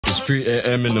It's 3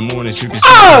 AM in the morning, should be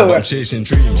sleeping, but I'm chasing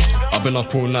dreams. I've been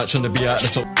up all night trying to be at the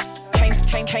top.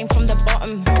 Came from the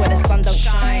bottom where the sun don't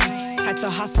shine. Had to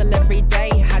hustle every day,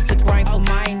 had to grind for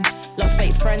mine. Lost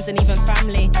fake friends and even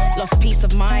family, lost peace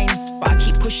of mind. But I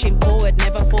keep pushing forward,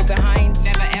 never fall behind.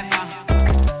 Never ever.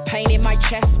 Pain in my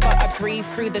chest, but I breathe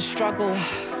through the struggle.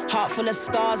 Heart full of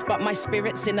scars, but my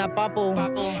spirit's in a bubble.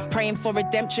 Praying for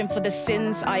redemption for the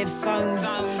sins I have sown.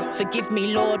 Forgive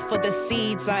me, Lord, for the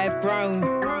seeds I have grown.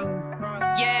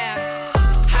 Yeah.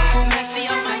 Have mercy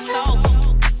on my soul.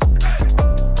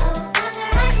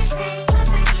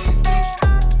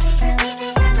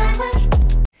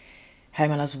 Hey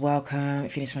my loves, welcome.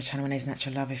 If you're new to my channel, my name is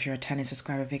Natural Love. If you're a returning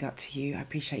subscriber, big up to you. I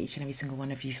appreciate each and every single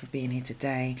one of you for being here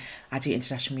today. I do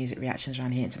international music reactions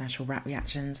around here, international rap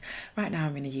reactions. Right now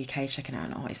I'm in the UK checking out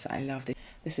an artist that I love.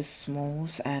 This is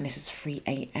SmxlIz and this is 3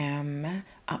 AM.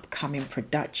 Upcoming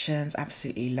productions.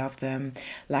 Absolutely love them.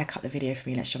 Like up the video for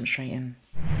me. Let's jump straight in.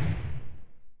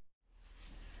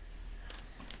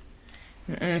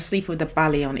 Sleep with the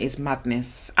ballet on is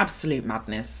madness. Absolute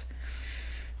madness.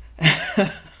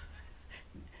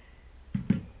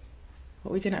 What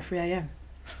are we doing at 3 AM?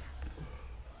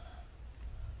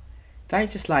 Don't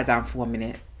just lie down for 1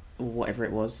 minute or whatever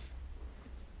it was,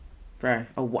 bro.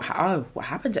 Oh, what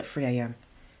happened at 3 AM?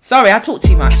 Sorry, I talk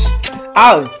too much.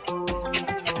 Oh.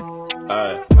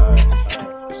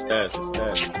 It's S.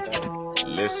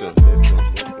 Listen.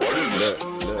 Look.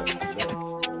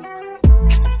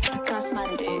 That's my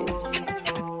dude.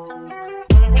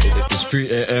 It's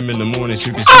 3 AM in the morning,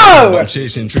 should be sleeping, but I'm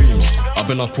chasing dreams. I've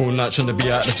been up all night trying to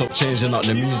be at the top, changing up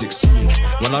the music scene.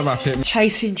 When I rap it,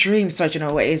 chasing dreams. So do you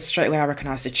know what it is? Straight away I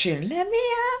recognise the tune. Let me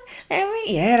out.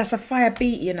 Yeah, that's a fire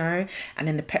beat, you know. And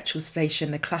then the petrol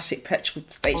station, the classic petrol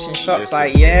station shots,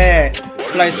 like yeah,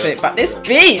 flow sick. But this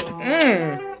beat,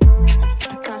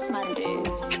 That's my dude.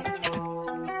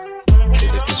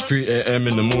 It's 3 AM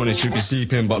in the morning, should be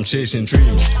sleeping, but I'm chasing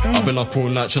dreams. I've been up all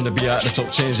night trying to be at the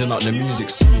top, changing up the music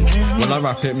scene. When I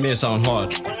rap it may sound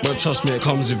hard, but trust me it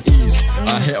comes with ease.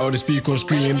 I hit all the speak on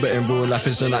screen, but in real life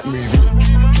it's in that movie.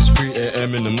 It's 3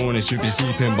 AM in the morning, should be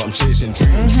sleeping, but I'm chasing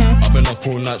dreams. I've been up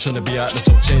all night trying to be at the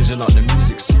top, changing up the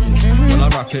music scene. When I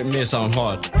rap it may sound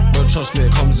hard, but trust me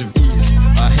it comes with ease.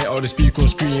 I hit all the speak on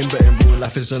screen, but in real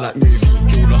life it's in that movie.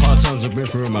 All the hard times I've been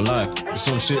through in my life, it's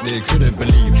some shit they couldn't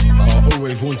believe. I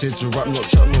always wanted to rap, not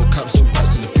chat, no caps and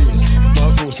backs to the fiends.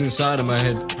 Dark thoughts inside of my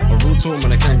head, a real talk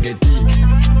man I can't get deep.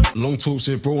 Long talks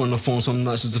with bro on the phone, some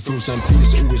nights just to feel some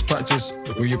peace. Always practice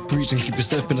when you preach and keep it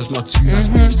stepping, that's my tune, I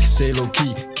speech. Stay low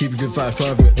key, keep a good vibe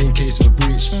private in case of a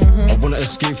breach. I wanna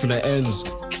escape from the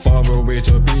ends, far away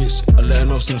to a beach. I'm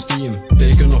letting off some steam,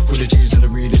 taking off with the G's and the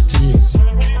realest team.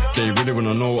 They really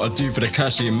wanna know what I do for the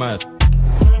cash, they mad.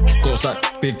 Got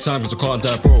stack big time cause I can't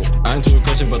die bro. I ain't too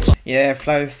aggressive but yeah,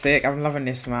 flow's sick. I'm loving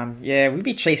this, man. Yeah, we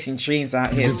be chasing dreams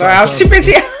out here. Sorry, I was too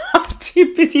busy. I was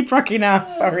too busy procking out.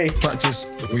 Sorry. Practice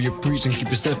when you preach and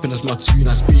keep it stepping, that's my tune,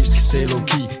 I speech. Stay low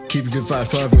key, keep a good vibe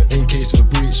private in case of a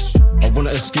breach. I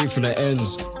wanna escape from the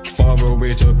ends, far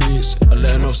away to a beach. I'm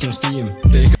letting off some steam.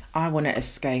 I want to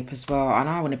escape as well, and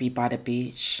I want to be by the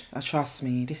beach. Trust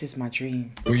me, this is my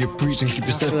dream. When you preach and keep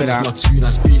it stepping, that's my tune, I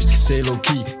speech. Stay low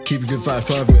key, keep a good vibe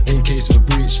private in case of a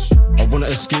breach. I wanna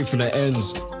escape from the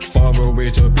ends, far away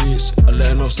to a beach. I'm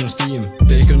letting off some steam,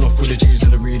 taking off with the G's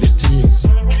and the realest team.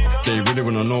 They really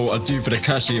wanna know what I do for the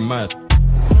cash, they mad.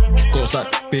 Got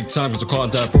stack big time cause I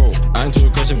can't die bro. I ain't too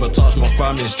aggressive but touch my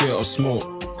family straight off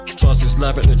smoke. Trust is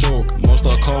life at the joke, most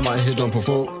are calm out here don't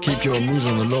provoke. Keep your moves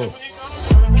on the low.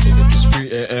 It's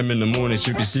 3 AM in the morning,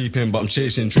 should be sleeping, but I'm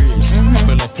chasing dreams. I've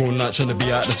been up all night trying to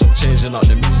be at the top, changing up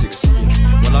the music scene.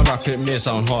 When I rap it may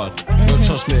sound hard, but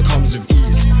trust me it comes with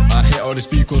ease. I hit all the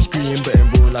speak on screen, but in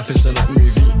real life it's in that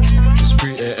movie. It's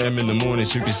 3 AM in the morning,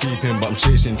 should be sleeping, but I'm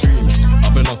chasing dreams.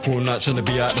 I've been up all night trying to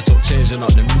be at the top, changing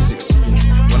up the music scene.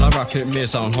 When I rap it may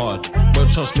sound hard, but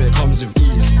trust me it comes with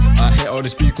ease. I hit all the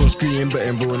speak on screen, but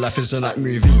in real life it's in that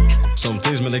movie. Some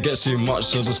days man it gets too much,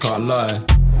 so I just can't lie.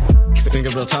 Think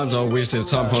of the times I wasted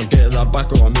time, can't get that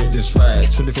back or I make this right.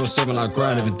 24/7 I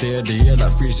grind every day of the year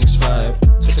like 365.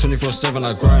 24/7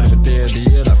 I grind every day of the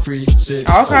year like 365.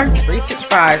 Okay,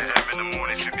 365. In the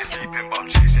morning should be sleeping but I'm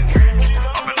chasing dreams.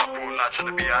 I've been up all night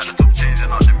trying to be at the top,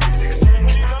 changing up the music scene.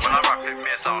 When I rap it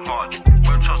may sound hard,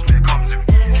 but trust me it comes with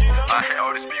ease. I hit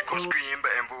all the speak on screen,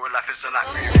 but in real life it's in that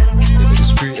movie.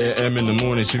 It's 3 AM in the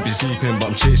morning, should be sleeping, but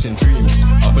I'm chasing dreams.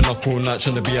 I've been up all night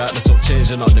trying to be at the top,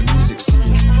 changing up the music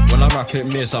scene. When I rap it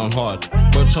may sound hard,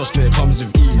 but trust me it comes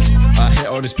with ease. I hit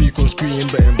all the speak on screen,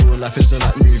 but in real life it's in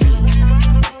that movie.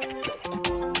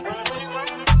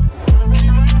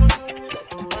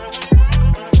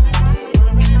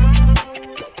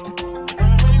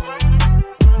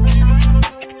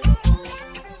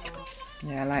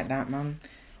 that, man.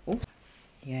 Oh,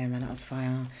 yeah, man, that was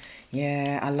fire.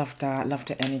 Yeah, I love that. Love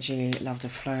the energy, love the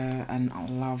flow, and I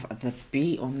love the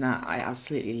beat on that. I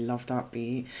absolutely love that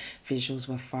beat. Visuals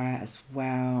were fire as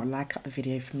well. Like up the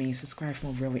video for me, subscribe for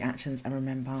more real reactions, and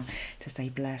remember to stay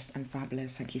blessed and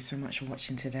fabulous. Thank you so much for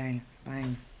watching today.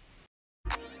 Bye.